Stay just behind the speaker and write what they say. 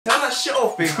that shit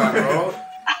off, big man, bro.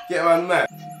 Get man mad.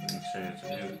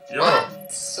 Yo.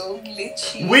 So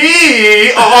glitchy.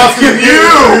 We are asking you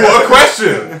a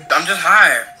question. I'm just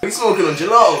high. We smoking on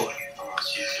gelato.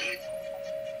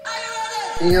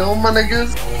 Yo, my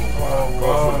niggas.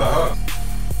 Oh,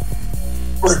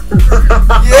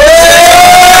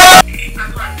 Yeah!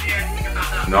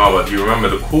 No, but do you remember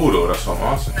the call though? That's what I'm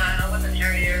asking. Nah, I wasn't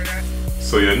here either.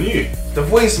 So you're new? The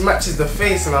voice matches the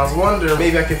face, and I was wondering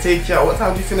maybe I could take you out. What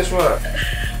time do you finish work? I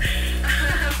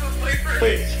have a boyfriend.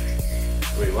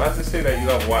 Wait, why does it say that you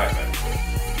love white, man?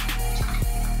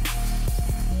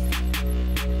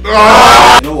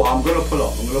 You know what? I'm gonna pull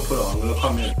up. I'm gonna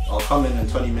come in. I'll come in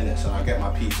 20 minutes and I'll get my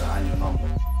pizza and your number.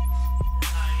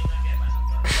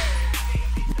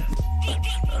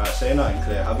 Alright, say nothing,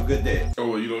 Claire. Have a good day. Oh,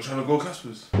 well, you don't trying to go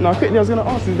Casper's? No, quickly, I was gonna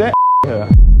ask, is that here?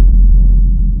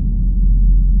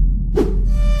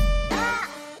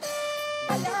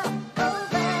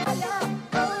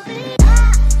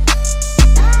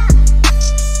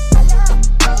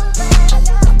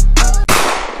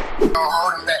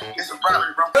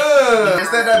 Is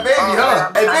that baby,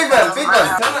 huh? Hey, big man,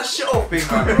 turn that shit off, big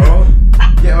man, bro.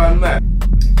 Get man mad.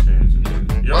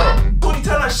 Yo. Tony,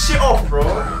 turn that shit off, bro.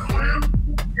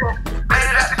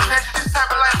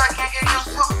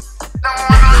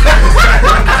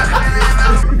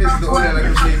 This is the only one that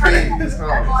can play babies, huh?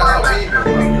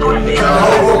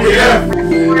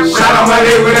 Shout out my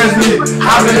neighbor, that's me.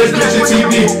 I'm in this bitch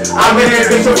TV. I'm in this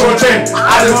bitch for 10.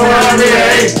 I just wanna be an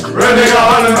 8. Real nigga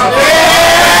all in my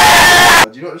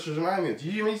Do you know what this remind me of?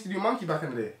 You used to do Monkey back in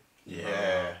the day?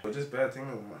 Yeah. But just bad things,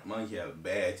 man. Monkey have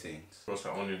bad things. What's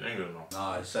that only in England now?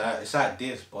 Nah, it's like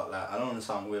this, but like I don't want to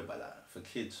sound weird, but like for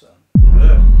kids, son.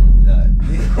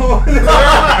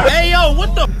 Hey yo,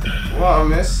 what the? What,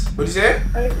 miss? What'd you say?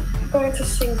 I'm going to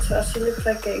sing to us. You look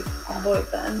like a boy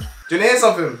band. Do you hear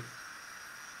something?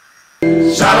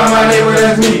 Shout out my neighbor,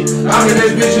 that's me. I'm in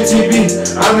this bitch TV.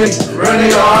 I'm in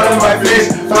running all in my face.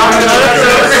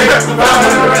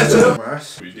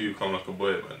 We do come like a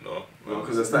boy, man, though. Well,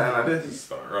 because it's starting like this.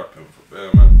 Start rapping for bear,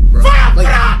 man.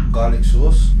 Like garlic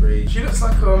sauce, rage. She looks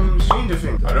like Stranger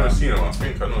Things. I never seen him. I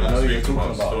think I know I know you're you're speaking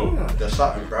talking about. about the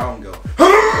something brown girl.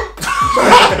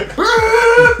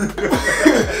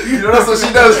 You know that's what she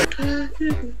does.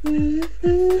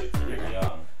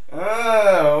 Oh,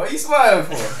 what are you smiling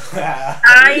for?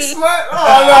 Are you smiling?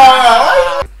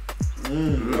 Oh no!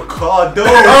 Ricardo.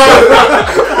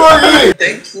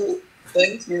 Thank you.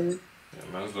 Thank you. Yeah,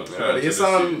 man's not You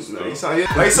sound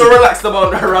like you so relaxed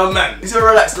around man. You so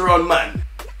relaxed around man.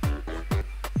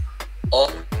 Oh.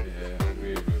 Yeah,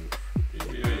 we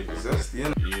Zesty,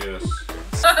 innit? yes.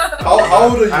 How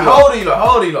old are you? How old are you lot? How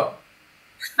old are you lot?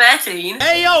 13.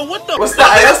 Hey yo, what the? What's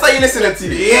that? What's that you listening to?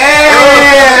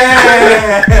 Yeah.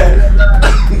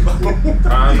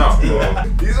 Turn up, bro.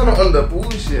 These are not on the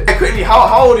bullshit. Hey, quickly,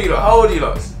 how old are you lot? How old are you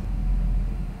lot?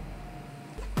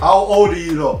 How old are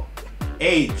you lot?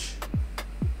 Age.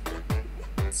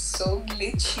 So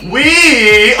glitchy.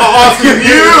 We are asking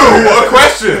you a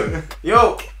question.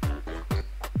 Yo.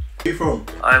 Where you from?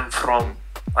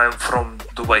 I'm from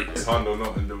Dubai. Handle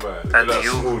not in Dubai. And That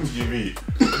you? small TV.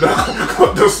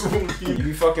 Got the small TV. You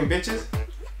be fucking bitches?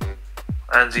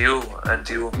 And you.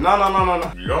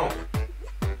 No. You don't.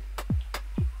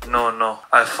 No.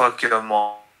 I fuck your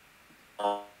mom.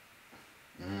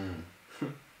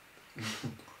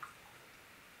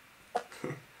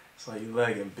 So you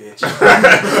lagging, bitch.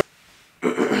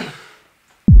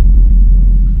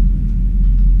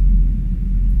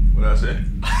 What did I say?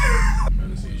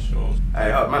 Man, see shows. Hey,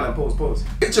 man, pause.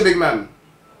 Picture big man.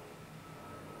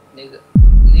 Nigga.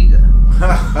 Nigga.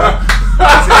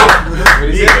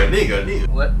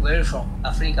 Where are you from?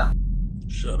 Africa.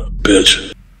 Shut up,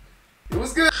 bitch. It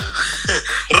was good.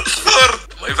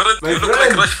 Rashford! My friend, My you look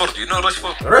friend. like Rashford. You know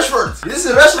Rashford? Rashford. This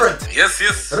is Rashford. Yes.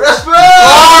 Rashford!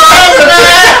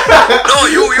 No,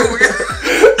 you. Oh my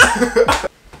god.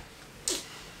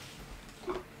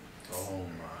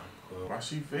 Why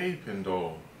she vaping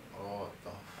though? Oh the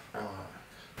fuck.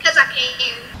 Because I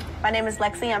can. My name is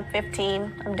Lexi, I'm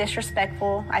 15, I'm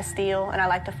disrespectful, I steal, and I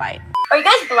like to fight. Are you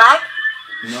guys black?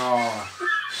 No.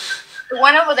 The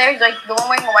one over there is like the one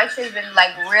wearing a white shirt has been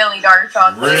like really dark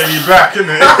chocolate. Really back in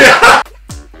it.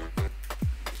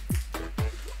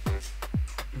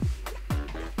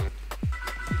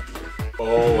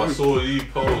 Oh, I saw the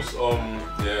post.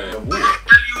 Yeah.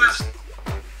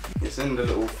 It's in the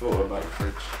little filter by the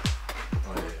fridge.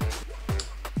 Oh,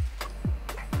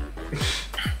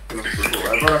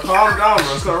 Hey, brother, calm down,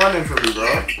 bro. It's not running for me, bro.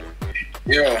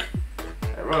 Yeah.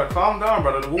 Hey, brother, calm down,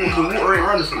 brother. The water ain't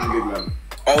running for me, big man.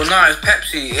 Oh no, it's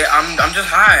Pepsi. I'm just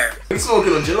high. You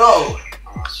smoking on gelato.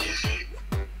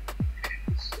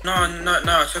 No,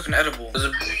 I took an edible. It was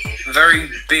a very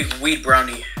big weed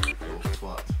brownie.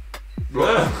 What?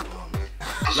 Where?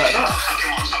 Like that?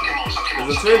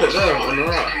 There's a toilet there on the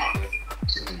right.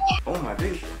 Oh my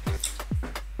days.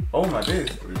 Oh my days.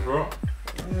 Bro.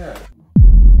 Yeah.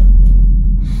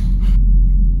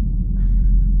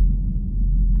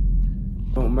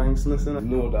 Don't Manx listen. You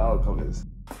know what the outcome is.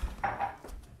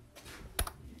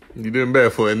 You doing better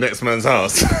for the next man's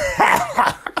house. You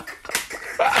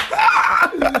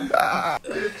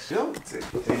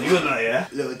and I, yeah?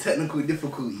 Little technical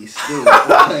difficulties still.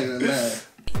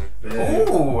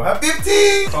 Oh, have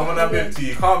 50! Come on, have 50.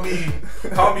 You can't be You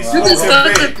smoking can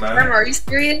start the vape, man. camera. Are you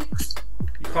serious?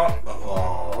 You can't.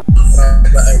 Oh,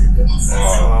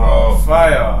 Oh,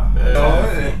 fire.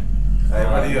 Yeah. Hey,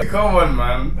 buddy, come on,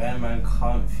 man. Man,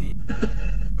 comfy.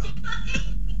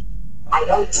 I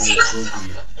don't see. Is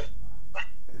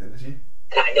that she?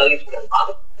 I know you've been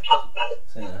talking about it.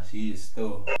 Saying that she is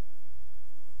still.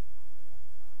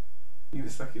 He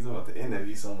looks like he's about to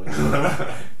interview someone.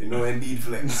 You know, Indeed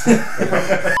flex.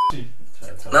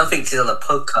 Nothing is on a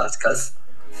podcast, cuz.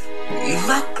 You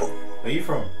mad, bro? Where you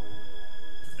from?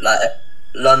 Like,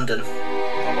 London.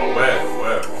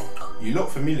 Where, bro? You look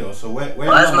familiar, so where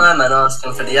Why is you my man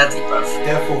asking for the Addy, bruv?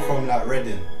 Therefore from like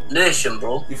Reading. Lewisham,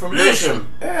 bro. You from Lewisham?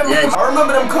 Yeah, Yeah. I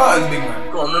remember them cartons, big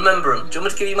man. Go on, remember him. Do you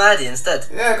want me to give you my Addy instead?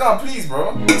 Yeah, go on, please,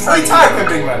 bro. Free typing,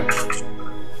 big man.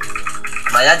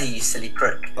 My Addy, you silly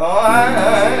prick. Oh,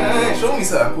 aye. Show me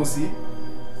something, pussy.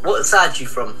 What side you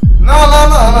from? No.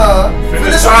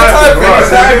 Finish your typing.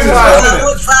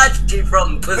 What side you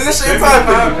from, pussy? Finish your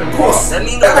typing, puss. Let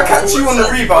me know. If I catch you on the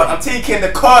rebound, I'm taking the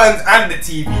curtains and the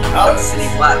TV out. Silly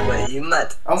white boy, you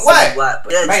mad? I'm Silly white. white boy.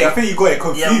 Yeah, Mate, I think you got it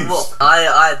confused. yeah, what?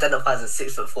 I identify as a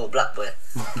 6'4" black boy.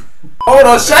 Hold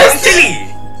on, Shai.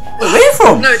 Where you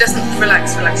from? No, doesn't.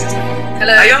 Relax.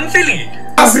 Hello. A young Philly.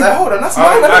 Hold on, that's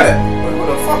my man, isn't it? What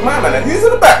the fuck, my man? Who's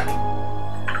in the back?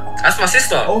 That's my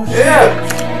sister. Oh, yeah.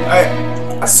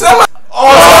 I swear my...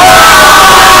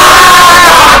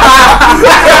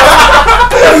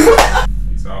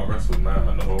 He's out wrestled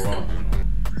man the whole round.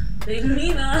 Big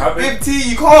Mina. Big T,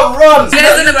 you can't run. You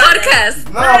guys on a podcast?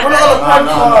 No, we're not on a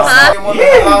podcast. I'm on the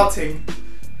outing.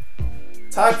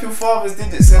 Type your father's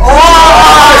digits in. I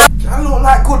look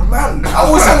like good man. I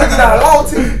always want to do that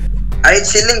outing. Are you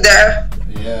chilling there?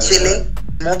 Yeah. Chilling?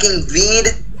 Smoking weed?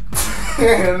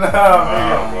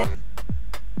 Nah,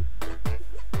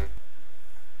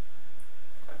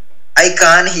 I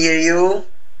can't hear you.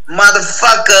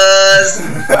 Motherfuckers!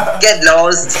 Get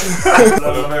lost.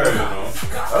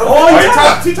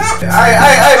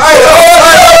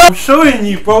 I'm showing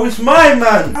you, bro. It's my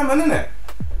man. Man, innit?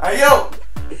 Hey, yo,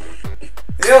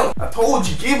 I told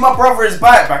you, give my brother his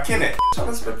bike back, innit? Trying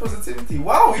to spread positivity.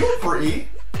 Wow, you're pretty.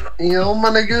 Yo, my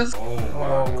niggas. Oh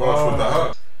my gosh, what the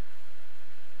hell?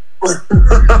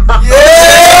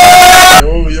 Yeah!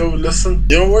 Yo, listen.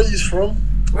 Yo, where you from?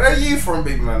 Where are you from,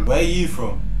 big man? Where are you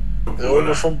from? Yo,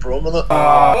 we're from Prominent.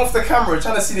 Off the camera,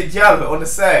 trying to see the gal on the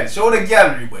side. Show the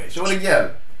gallery, boy. Show the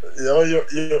gal. Yo,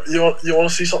 you want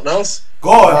to see something else? Go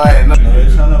on. Right, no.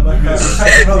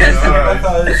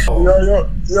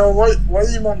 Yo, why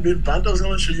you man being banned? I was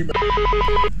gonna show you.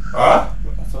 Huh?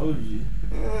 I told you.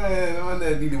 Yeah, I'm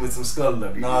there dealing with some skull,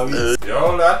 though. Nah,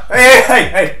 Yo, lad.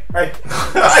 Hey.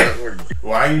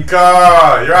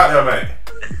 Wanker! You're out there, mate.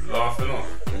 Laughing off.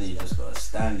 Then you just got a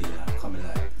standing like coming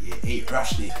like, yeah, 8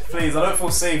 rashly. Please, I don't feel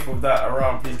safe with that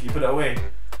around. Please, can you put it away?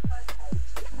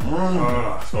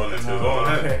 Oh, it's going into his own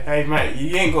head. Hey, mate,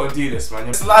 you ain't got to do this, man.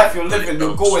 This life you're living,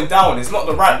 you're going down. It's not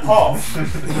the right path.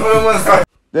 You know what I'm saying?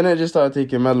 Then it just started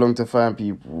taking mad long to find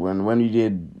people, and when we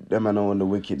did M&O on the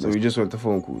Wicked, so we just went to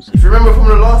phone calls. If you remember from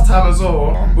the last time as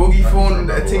well, Boogie phoned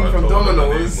a thing from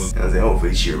Domino's. I said,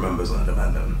 hopefully she remembers on the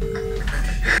mandem.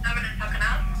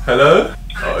 Hello?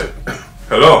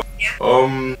 Hello? Yeah.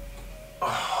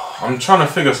 I'm trying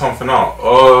to figure something out.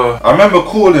 I remember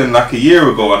calling like a year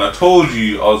ago and I told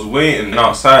you I was waiting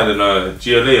outside in a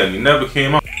GLA and you never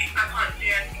came up. I can't do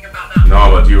anything about that.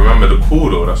 No, but do you remember the call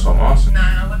though? That's what I'm asking. No,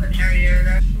 I wasn't here a year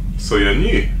ago. So you're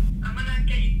new? I'm gonna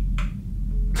get you.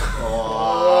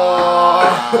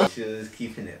 Oh, she was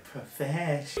keeping it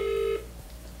professional.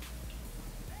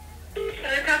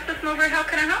 Hello, Camsz, Mowbray, how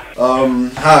can I help?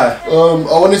 Hi. I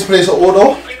wanted to place an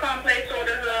order. You can't place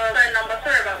orders phone number,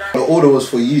 sorry about that. The order was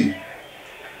for you.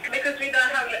 Because we don't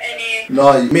have any...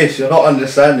 No, miss, you're not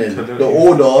understanding. The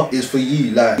order is for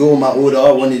you. Like, you're my order,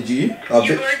 I wanted you. You've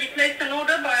already placed an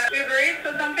order by Uber Eats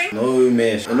or something? No,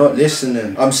 miss, you're not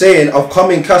listening. I'm saying I've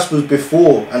come in Casper's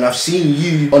before and I've seen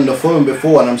you on the phone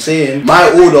before and I'm saying my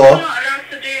order... You're not allowed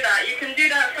to do that. You can do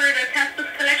that through the Casper's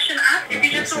Collection app. If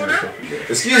you just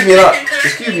Excuse me,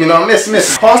 no, miss.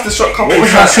 Pass the shot couple times. What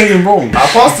was I saying wrong? I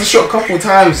passed the shot couple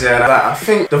times, yeah. Like, I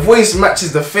think the voice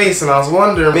matches the face, and I was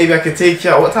wondering maybe I could take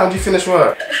you out. What time do you finish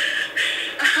work?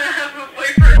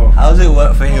 How does it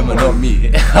work for him and not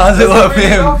me? How does it work for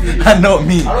him and not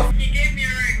me?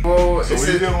 Well, So what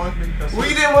you doing working in Camsz? What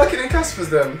you doing working in Camsz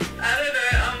then? I don't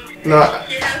know. No.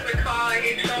 He has a car.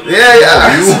 He's so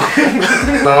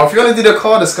Yeah. No, if you want to do the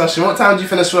car discussion, what time do you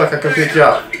finish work? I can pick you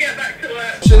up. to get back to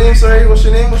work. What's your name? Sorry, what's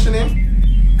your name?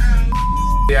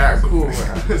 Yeah, cool.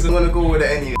 I'm gonna go with it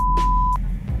anyway.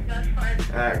 That's fine.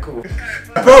 Alright, cool.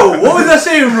 Bro, what was I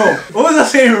saying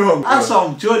wrong? I saw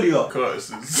him jolly up.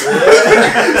 Curtis's.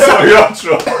 Sorry, I'm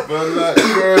sure. But like,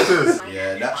 Curtis.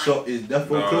 Yeah, that shop is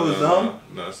definitely closed down.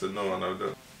 No, I said no, no,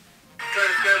 no.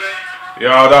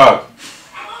 Yo, dog.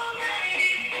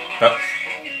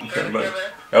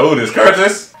 How old is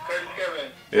Curtis?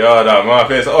 Yo, dog, man,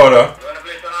 place order.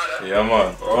 Yeah,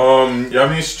 man. You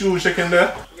have any stew chicken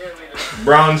there?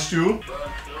 Brown stew.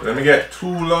 Let me get 2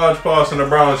 large parts of the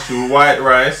brown stew, white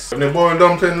rice. Have any boiled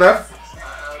dumpling left?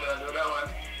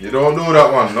 You don't do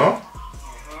that one, no?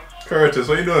 Curtis,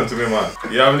 what you doing to me, man?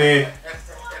 You have any...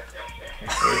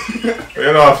 What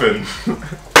you laughing?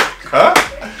 Huh?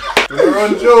 You're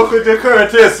on joke with your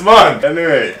Curtis, man.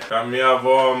 Anyway, can we have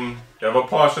you have a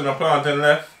portion of plantain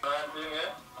left?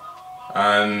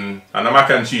 And a mac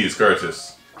and cheese,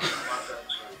 Curtis.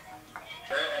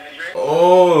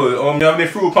 Oh, you have any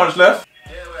fruit punch left?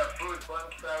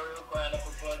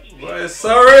 Boy,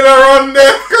 sorrel around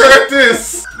there,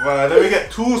 Curtis! Right, let me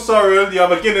get 2 sorrel. You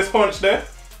have a Guinness punch there?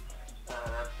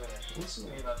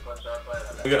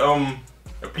 We get a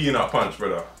peanut punch,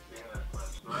 brother.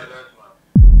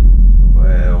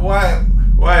 Well,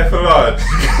 why for large?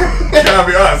 Can't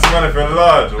be honest, man, for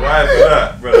large. Why for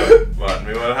that, brother? But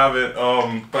we will have it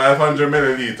 500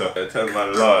 milliliter. 10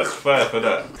 man large. 5 for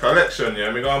that. Collection,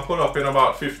 yeah, we gonna pull up in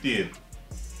about 15.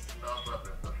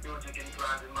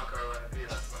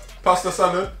 Pasta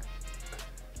salad?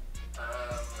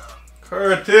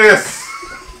 Curtis!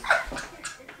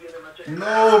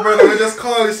 No, brother, we just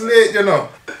call this late, you know.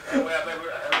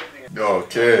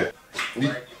 Okay.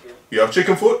 You have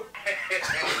chicken foot?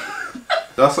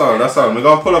 That's all. We're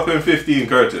gonna pull up in 15,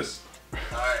 Curtis.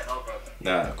 Alright, no problem.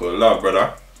 Nah, cool. Love,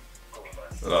 brother.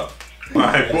 Love.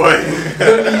 My boy.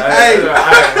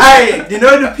 Hey, you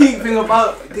know the peak thing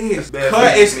about this?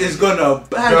 Curtis is gonna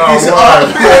bag this up.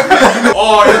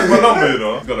 Oh, here's my number, you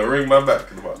know. He's gonna ring my back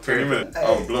in about 20 minutes.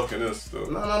 I'm blocking this still.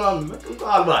 No,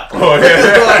 call back. Oh,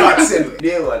 yeah. Call back, send me.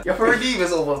 Dear one. You're for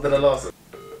redeemers over than the last one.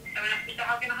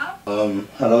 Hello?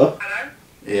 Hello?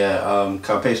 Yeah,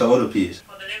 can I pay some order, please?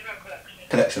 For delivery or collection?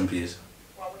 Collection, please.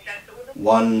 What would you like to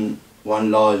order?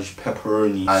 One large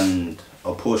pepperoni and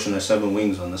a portion of 7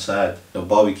 wings on the side, the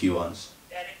barbecue ones.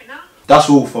 Anything else? That's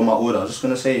all for my order. I was just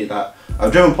gonna say that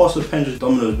I've driven past the Pendrive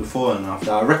Domino's before, and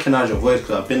I recognise your voice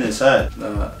because I've been inside.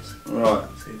 Right. I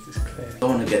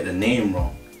don't want to get the name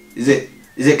wrong. Is it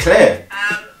Claire?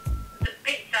 The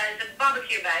pizza is a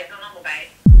barbecue base or normal base?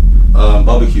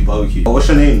 Barbecue. Oh, what's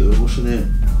your name though? What's your name?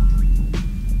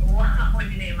 What do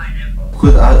you need my name for?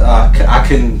 Because I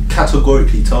can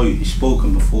categorically tell you he's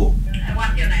spoken before.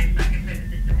 What's your name so I can put the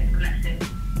system in collecting?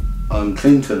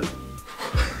 Clinton.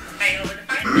 Pay over the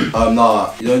phone?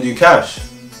 Nah, you don't do cash?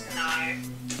 No.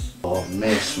 Oh,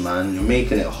 miss, man, you're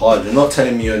making it hard. You're not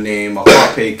telling me your name. I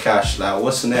can't pay cash. Like,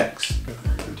 what's next?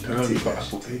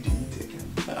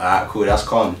 Alright, cool. That's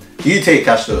calm. Do you take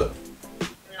cash though? No.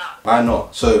 Why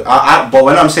not? So, but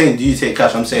when I'm saying do you take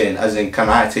cash, I'm saying as in can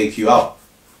I take you out?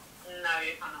 No,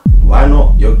 you cannot. Why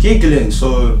not? You're giggling,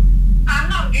 so. I'm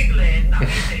not giggling. I'm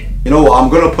giggling. You know what? I'm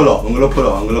gonna pull up. I'm gonna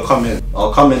come in.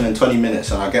 I'll come in 20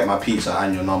 minutes and I'll get my pizza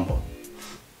and your number. No,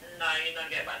 you don't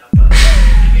get my number.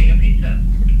 You get your pizza.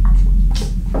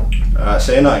 Alright,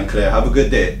 say nothing, Claire. Have a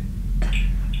good day.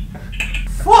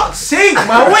 Fuck's sake,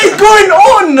 man. What is going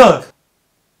on?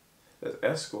 There's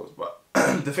escorts, but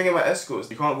the thing about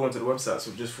escorts, you can't go onto the websites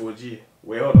with just 4G.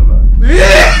 Wait, hold on, like.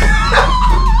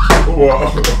 Wow.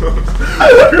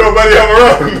 Pure buddy, I'm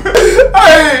around.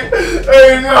 Hey,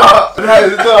 no. That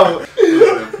is dumb.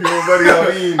 Pure buddy,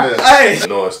 I'm in there. Hey.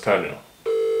 No, it's Tanya.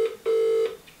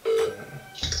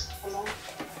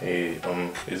 Hey,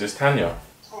 is this Tanya?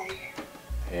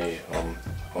 Hey, I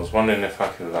was wondering if I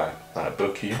could like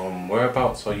book you.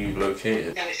 Whereabouts are you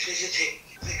located? No, it's visiting.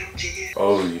 I come to you.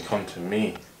 Oh, you come to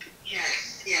me.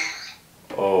 Yes,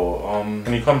 yeah. Oh,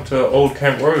 can you come to Old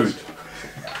Kent Road?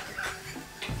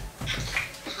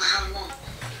 For how long?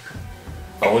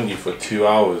 I want you for 2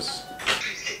 hours.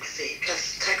 360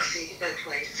 plus taxi both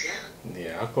ways, yeah?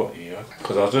 Yeah, I got you.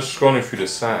 Because I was just scrolling through the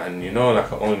site and you know,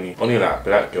 like only like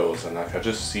black girls, and like I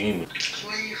just seen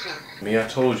Where are you from? me. I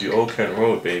told you, Old Kent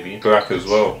Road, baby. Black as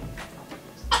well.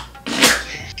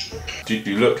 Did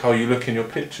you look how you look in your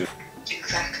picture?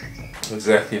 Exactly.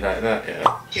 Exactly like that,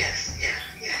 yeah. Yes, yeah,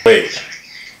 yeah.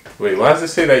 Wait, why does it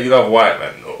say that you love white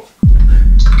men though?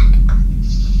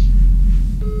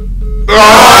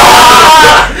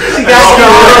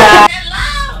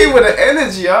 With the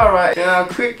energy, alright. Yeah,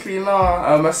 quickly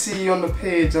now. I see you on the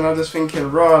page and I'm just thinking,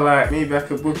 raw, like maybe I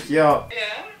could book you out.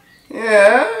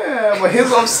 Yeah, but here's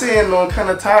what I'm saying though, I'm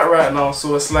kinda tight right now,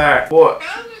 so it's like, what?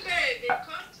 Come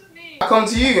to me. I come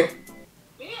to you?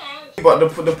 Yeah. But the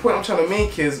point I'm trying to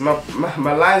make is my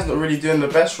line's not really doing the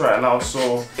best right now,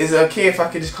 so is it okay if I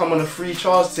could just come on a free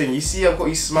charge thing? You see I've got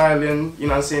you smiling, you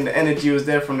know what I'm saying, the energy was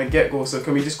there from the get-go, so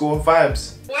can we just go on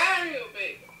vibes? Where are you,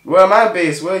 babe? Where am I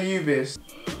based? Where are you based?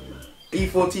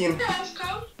 E14. Yes,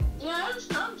 come. Yes,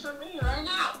 come to me right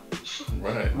now.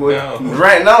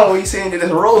 Right now, what are you saying? You're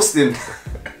just roasting.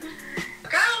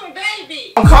 Come,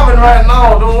 baby. I'm coming right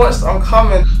now, don't watch, I'm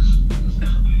coming.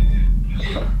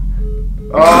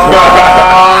 You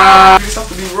just have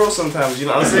to be real sometimes, you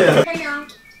know what I'm saying?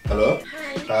 Hello?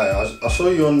 Hi, I saw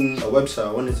you on a website.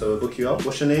 I wanted to book you up.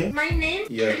 What's your name? My name?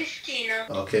 Yeah. Christina.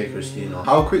 Okay, Christina.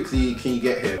 How quickly can you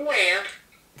get here? Where?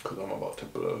 Because I'm about to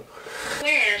blow.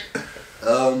 Where?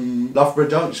 Loughborough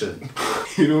Junction.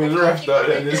 You know what's rough out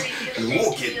there?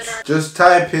 Just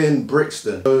type in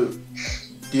Brixton. So, do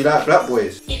you like black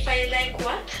boys? If I like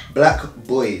what? Black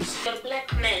boys. The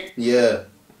black man. Yeah.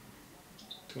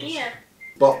 Yeah.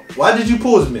 But why did you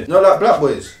pause me? Not like black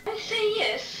boys. I say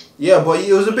yes. Yeah, but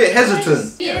you was a bit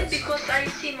hesitant. Yeah, because I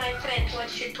see my friend what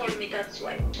she told me, that's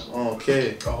why.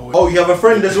 Okay. Oh, you have a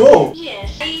friend as well?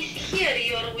 Yes. I hear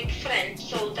you're with friends,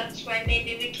 so that's why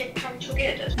maybe we can come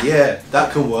together. Yeah,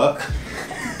 that can work.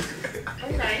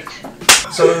 Alright.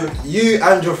 So you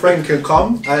and your friend can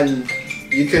come and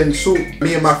you can sort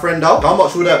me and my friend out. How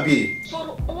much will that be?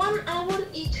 For 1 hour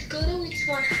each girl it's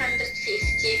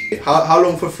 150. How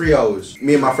long for 3 hours?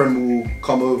 Me and my friend will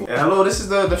come over. Yeah, hello, this is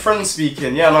the friend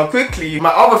speaking. Yeah, now quickly, my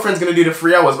other friend's gonna do the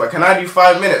 3 hours, but can I do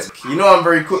 5 minutes? You know I'm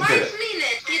very quick at 5 it.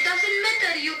 minutes. It doesn't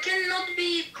matter. You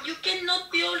cannot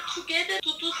be all together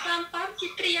to do some party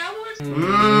 3 hours.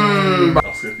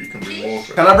 Ask if you can bring more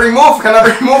friends. Can I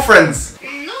bring more friends?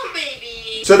 No,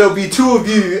 baby. So there'll be 2 of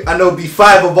you and there'll be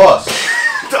 5 of us.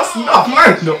 That's enough,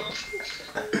 man. No.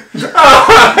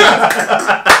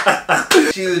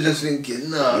 She was just thinking,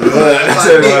 no. She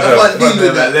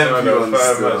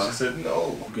said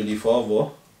no. Goody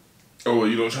father. Oh,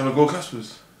 you don't trying to go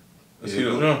Casper's? Let's see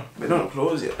that now. They don't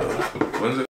close yet though.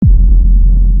 When's it?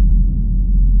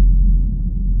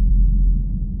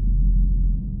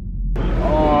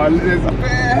 Oh, there's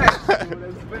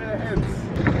bare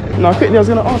heads. No, quickly, I was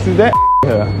gonna ask, is there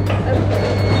here?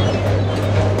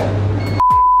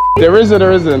 There isn't.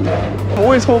 I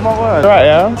always hold my word. Alright,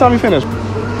 yeah? Time you finish.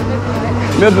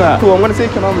 Midnight. Cool, I'm gonna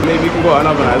take your number. Maybe you can go out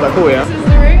another night. Is that cool, yeah? This is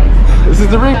the ring? This is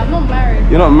the ring? I'm not married.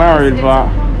 You're not married, but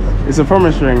it's a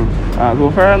promise ring. Alright,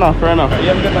 cool. Fair enough. You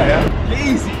have a good night, yeah?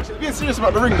 Easy. She's being serious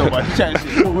about the ring though, but she's chatting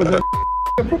shit. What was that?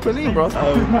 Proper name, bro.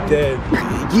 I'm dead.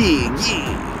 Yeah.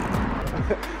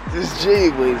 This J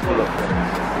boy is full of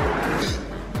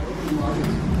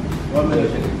 1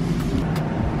 minute.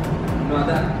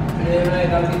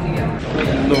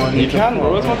 No, you can, bro.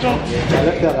 Where's my jump? I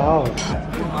left that out.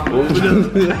 Why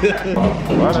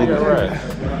did I get right?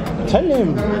 Tell him.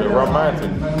 Would it run my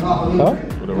thing? Huh?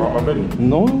 Would it run my belly?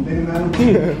 No.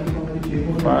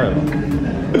 Fine.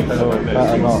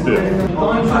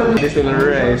 This in a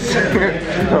race.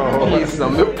 Oh, he's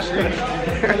some milkshake.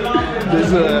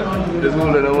 There's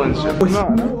more than one shit.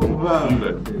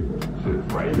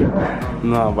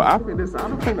 No, but I think this. I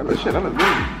don't think that shit. That looks good.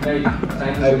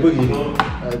 Hey, Boogie.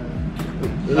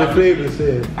 The flavor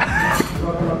said.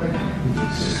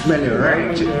 Smelling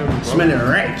ratchet. Smelling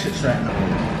ratchets right now.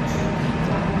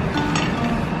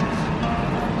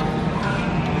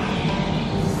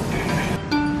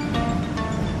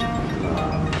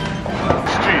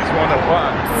 Streets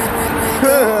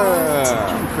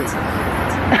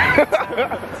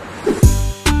 101.